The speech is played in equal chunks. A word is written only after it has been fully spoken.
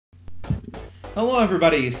Hello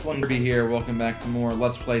everybody, SlimKirby here. Welcome back to more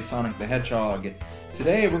Let's Play Sonic the Hedgehog.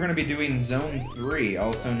 Today we're going to be doing Zone 3,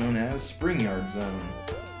 also known as Spring Yard Zone.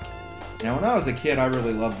 Now when I was a kid I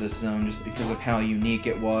really loved this zone just because of how unique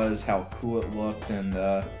it was, how cool it looked,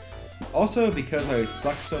 and also because I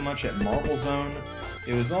sucked so much at Marble Zone,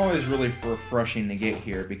 it was always really refreshing to get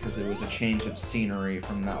here because it was a change of scenery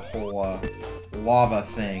from that whole lava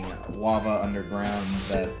thing, lava underground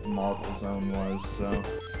that Marble Zone was, so...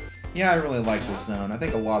 Yeah, I really like this zone. I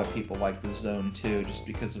think a lot of people like this zone too, just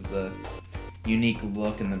because of the unique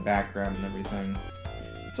look and the background and everything.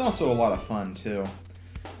 It's also a lot of fun too.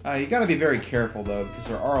 You gotta be very careful though, because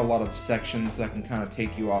there are a lot of sections that can kind of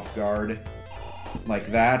take you off guard. Like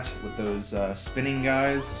that, with those spinning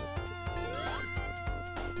guys.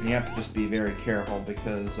 And you have to just be very careful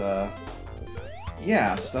because,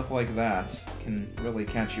 yeah, stuff like that can really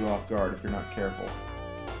catch you off guard if you're not careful.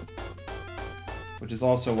 Which is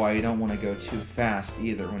also why you don't want to go too fast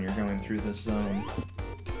either when you're going through this zone.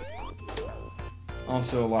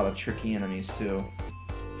 Also a lot of tricky enemies too.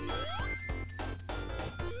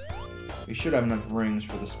 We should have enough rings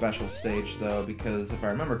for the special stage though, because if I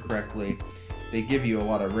remember correctly, they give you a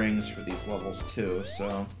lot of rings for these levels too,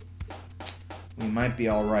 so we might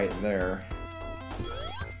be alright there.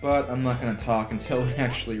 But I'm not going to talk until we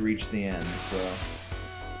actually reach the end, so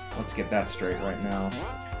let's get that straight right now.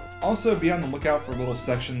 Also, be on the lookout for little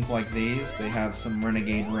sections like these. They have some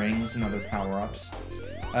renegade rings and other power-ups.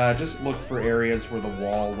 Just look for areas where the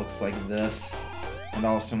wall looks like this. And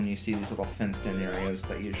also when you see these little fenced-in areas,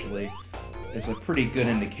 that usually is a pretty good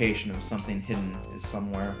indication of something hidden is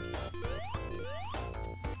somewhere.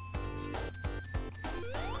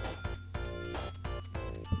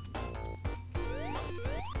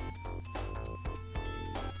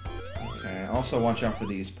 Okay, also watch out for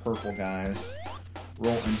these purple guys.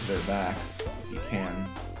 Roll into their backs, if you can.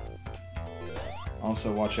 Also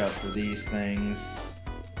watch out for these things.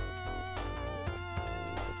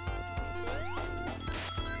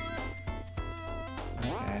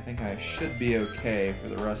 Okay, I think I should be okay for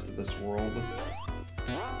the rest of this world.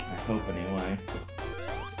 I hope anyway.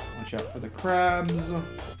 Watch out for the crabs.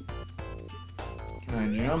 Can I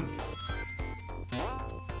jump?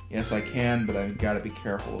 Yes, I can, but I've got to be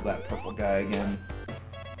careful of that purple guy again.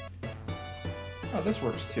 Oh, this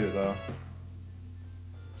works too, though.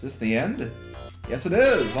 Is this the end? Yes, it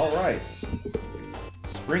is! Alright.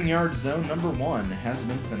 Spring Yard Zone number 1 has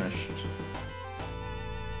been finished.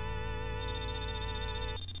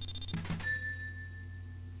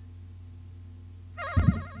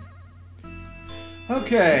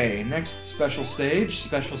 Okay, next special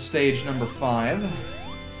stage number 5.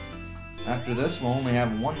 After this, we'll only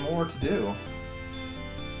have one more to do.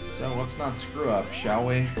 So let's not screw up, shall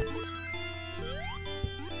we?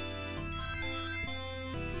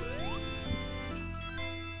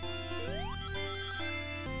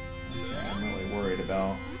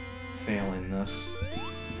 About failing this.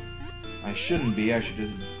 I shouldn't be, I should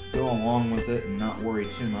just go along with it and not worry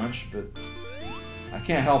too much, but I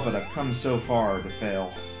can't help it, I've come so far to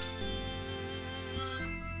fail.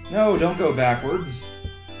 No, don't go backwards.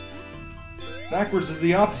 Backwards is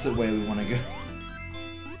the opposite way we want to go.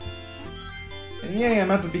 And yay,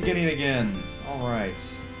 I'm at the beginning again.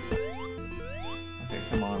 Alright. Okay,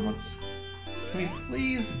 come on, let's... Can we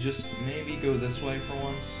please just maybe go this way for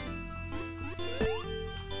once?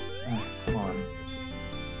 Come on.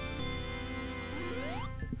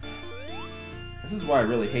 This is why I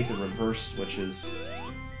really hate the reverse switches.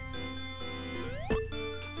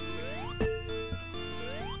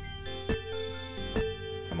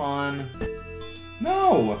 Come on.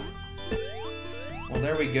 No! Well,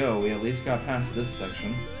 there we go. We at least got past this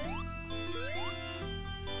section.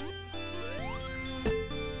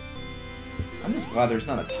 I'm just glad there's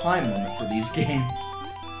not a time limit for these games.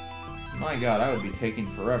 My god, I would be taking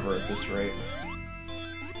forever at this rate.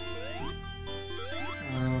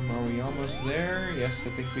 Are we almost there? Yes,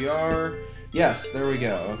 I think we are. Yes, there we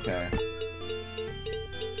go, okay.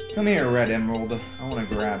 Come here, Red Emerald. I want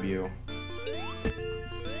to grab you.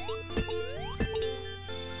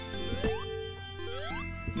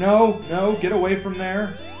 No, no, get away from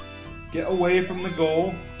there. Get away from the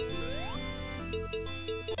goal.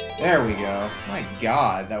 There we go. My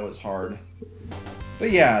god, that was hard. But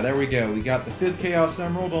yeah, there we go. We got the 5th Chaos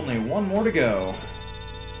Emerald, only one more to go.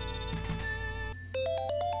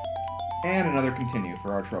 And another continue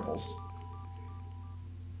for our troubles.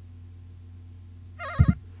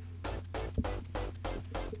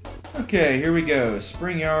 Okay, here we go.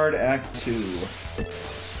 Spring Yard Act 2.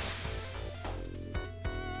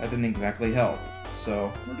 That didn't exactly help,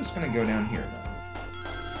 so we're just gonna go down here now.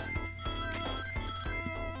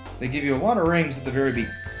 They give you a lot of rings at the very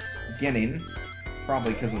beginning,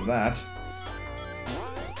 probably because of that.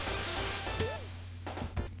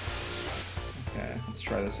 Okay, let's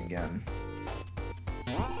try this again.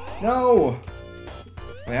 No!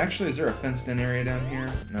 Wait, actually, is there a fenced-in area down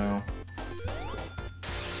here? No.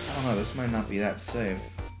 I don't know, this might not be that safe.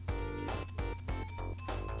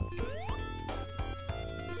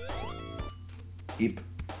 Eep.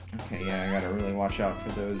 Okay, yeah, I gotta really watch out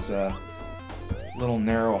for those little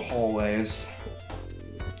narrow hallways.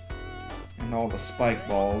 And all the spike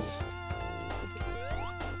balls.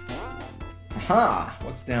 Aha!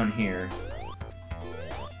 What's down here?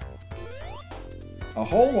 A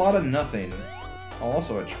whole lot of nothing. Oh,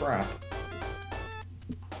 also a trap.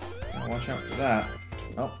 Gotta watch out for that.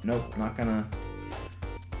 Oh, nope, not gonna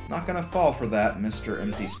fall for that, Mr.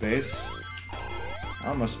 Empty Space. I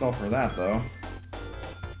almost fell for that, though.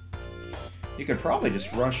 You could probably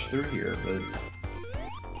just rush through here, but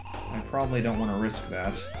I probably don't want to risk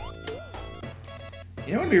that.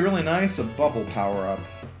 You know what would be really nice? A bubble power-up.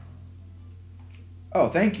 Oh,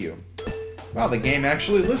 thank you. Wow, the game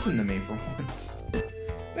actually listened to me for once.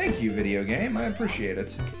 Thank you, video game. I appreciate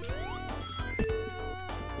it.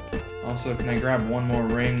 Also, can I grab one more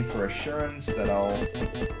ring for assurance that I'll...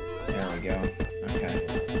 There we go. Okay.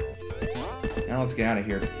 Now let's get out of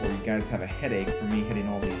here before you guys have a headache for me hitting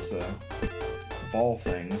all these ball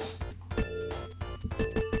things.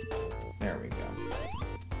 There we go.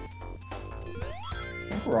 I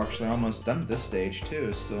think we're actually almost done at this stage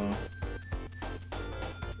too, so...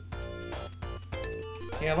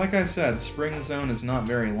 Yeah, like I said, Spring Zone is not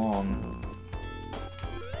very long.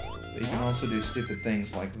 But you can also do stupid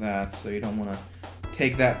things like that, so you don't want to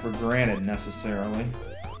take that for granted necessarily.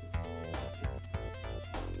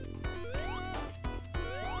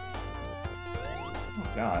 Oh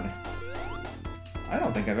god. I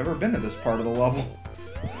don't think I've ever been to this part of the level.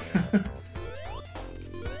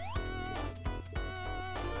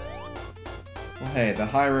 Well, hey, the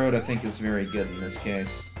high road I think is very good in this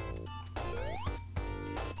case.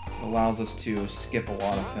 It allows us to skip a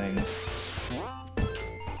lot of things.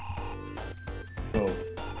 Oh.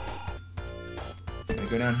 Can we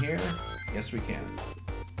go down here? Yes, we can.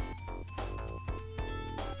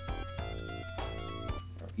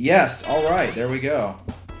 Yes! Alright, there we go.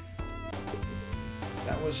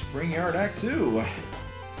 That was Spring Yard Act 2.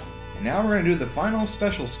 And now we're going to do the final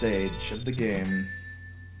special stage of the game.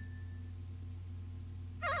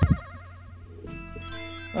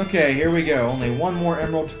 Okay, here we go. Only one more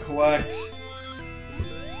emerald to collect.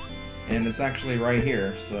 And it's actually right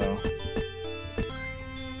here, so...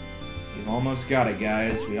 We've almost got it,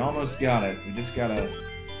 guys. We almost got it. We just gotta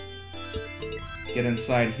get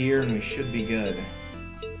inside here and we should be good.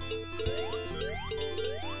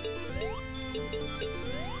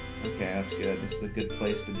 Okay, that's good. This is a good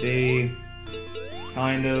place to be.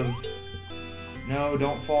 Kind of. No,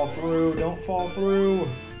 don't fall through. Don't fall through.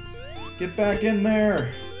 Get back in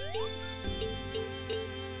there.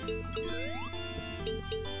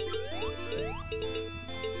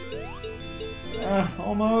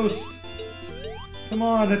 Almost. Come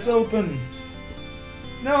on, it's open.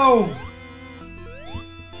 No!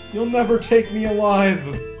 You'll never take me alive.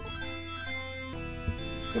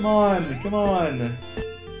 Come on, come on.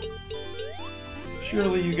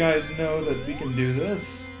 Surely you guys know that we can do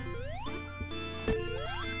this.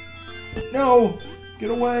 No!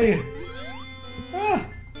 Get away! Ah!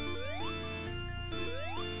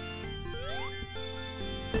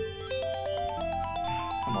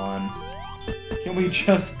 Come on. Can we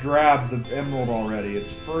just grab the emerald already?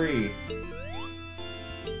 It's free.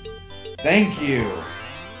 Thank you!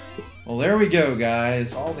 Well, there we go,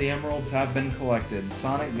 guys. All the emeralds have been collected.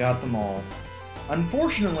 Sonic got them all.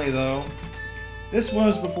 Unfortunately, though, this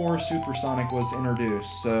was before Super Sonic was introduced,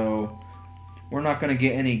 so we're not going to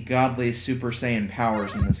get any godly Super Saiyan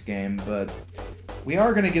powers in this game, but we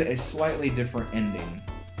are going to get a slightly different ending.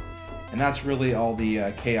 And that's really all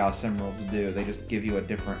the Chaos Emeralds do. They just give you a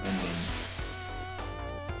different ending.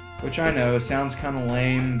 Which I know sounds kind of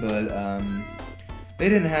lame, but they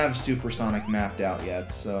didn't have Super Sonic mapped out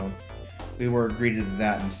yet, so we were greeted to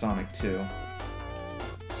that in Sonic 2.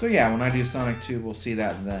 So yeah, when I do Sonic 2, we'll see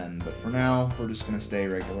that then. But for now, we're just going to stay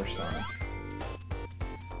regular Sonic.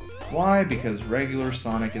 Why? Because regular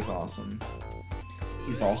Sonic is awesome.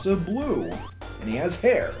 He's also blue, and he has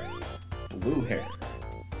hair. Blue hair.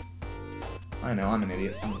 I know, I'm an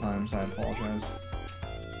idiot sometimes, I apologize.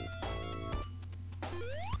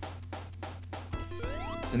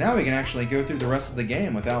 So now we can actually go through the rest of the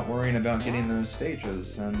game without worrying about getting those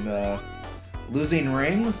stages, and losing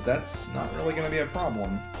rings, that's not really going to be a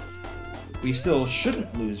problem. We still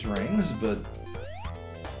shouldn't lose rings, but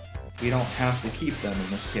we don't have to keep them in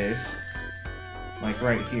this case. Like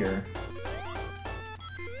right here.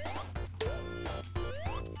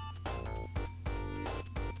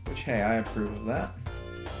 Which, hey, I approve of that.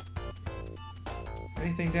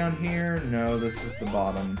 Anything down here? No, this is the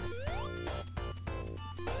bottom.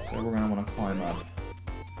 So we're going to want to climb up.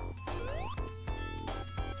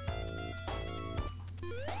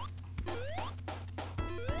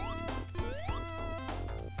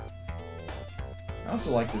 I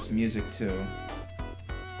also like this music too.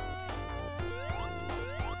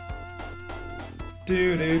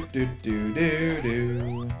 Do do do do do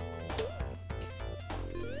do.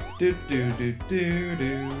 Do do do do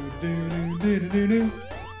do do do do do.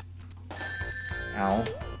 Ow.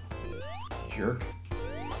 Jerk.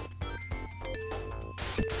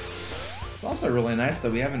 It's also really nice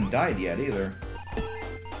that we haven't died yet either.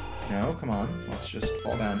 No, come on. Let's just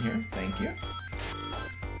fall down here. Thank you.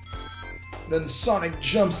 Then Sonic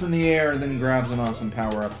jumps in the air and then grabs an awesome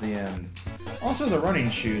power-up at the end. Also the running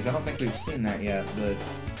shoes. I don't think we've seen that yet, but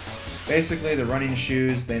basically the running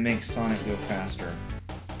shoes, they make Sonic go faster.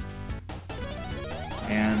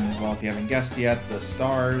 And, well, if you haven't guessed yet, the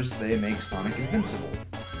stars, they make Sonic invincible.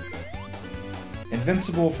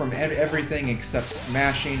 Invincible from everything except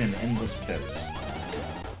smashing and endless pits.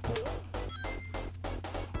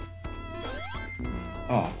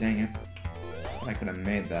 Oh, dang it. I could have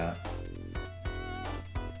made that.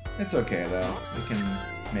 It's okay, though. We can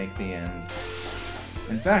make the end.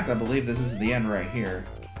 In fact, I believe this is the end right here.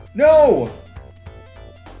 No!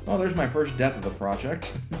 Oh, there's my first death of the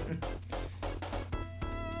project.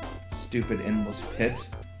 Stupid endless pit.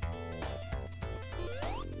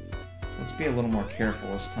 Let's be a little more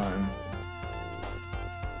careful this time.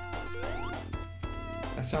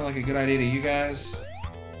 That sound like a good idea to you guys?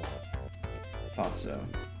 Thought so.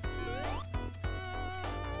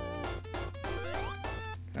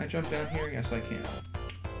 Can I jump down here? Yes, I can.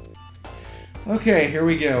 Okay, here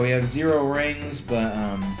we go. We have 0 rings, but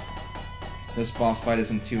this boss fight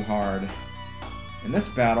isn't too hard. In this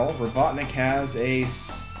battle, Robotnik has a...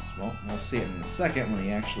 well, we'll see it in a second when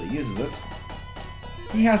he actually uses it.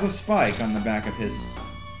 He has a spike on the back of his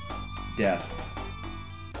death.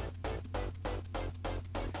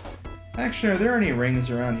 Actually, are there any rings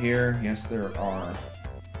around here? Yes, there are.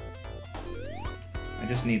 I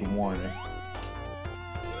just need one.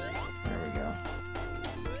 There we go.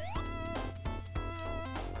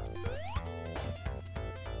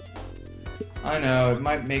 I know, it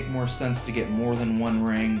might make more sense to get more than one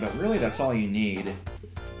ring, but really that's all you need.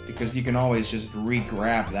 Because you can always just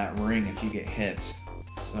re-grab that ring if you get hit.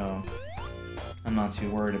 So, I'm not too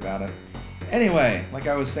worried about it. Anyway, like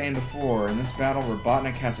I was saying before, in this battle,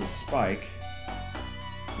 Robotnik has a spike,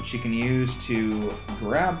 which he can use to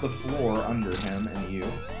grab the floor under him and you.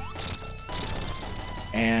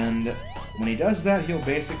 And when he does that, he'll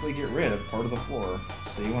basically get rid of part of the floor.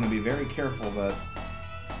 So you want to be very careful that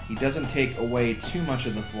he doesn't take away too much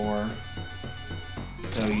of the floor,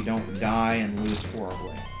 so you don't die and lose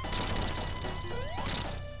horribly.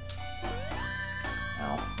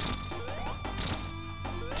 Ow.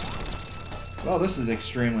 Well, this is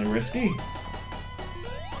extremely risky.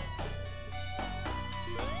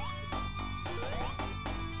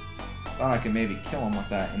 Thought I could maybe kill him with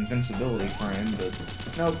that invincibility frame, but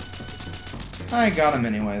nope. I got him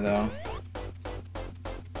anyway, though.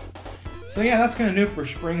 So yeah, that's going to do it for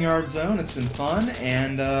Spring Yard Zone. It's been fun,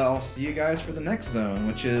 and I'll see you guys for the next zone,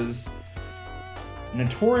 which is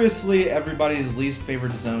notoriously everybody's least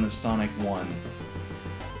favorite zone of Sonic 1.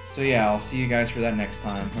 So yeah, I'll see you guys for that next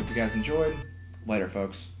time. Hope you guys enjoyed. Later,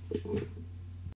 folks.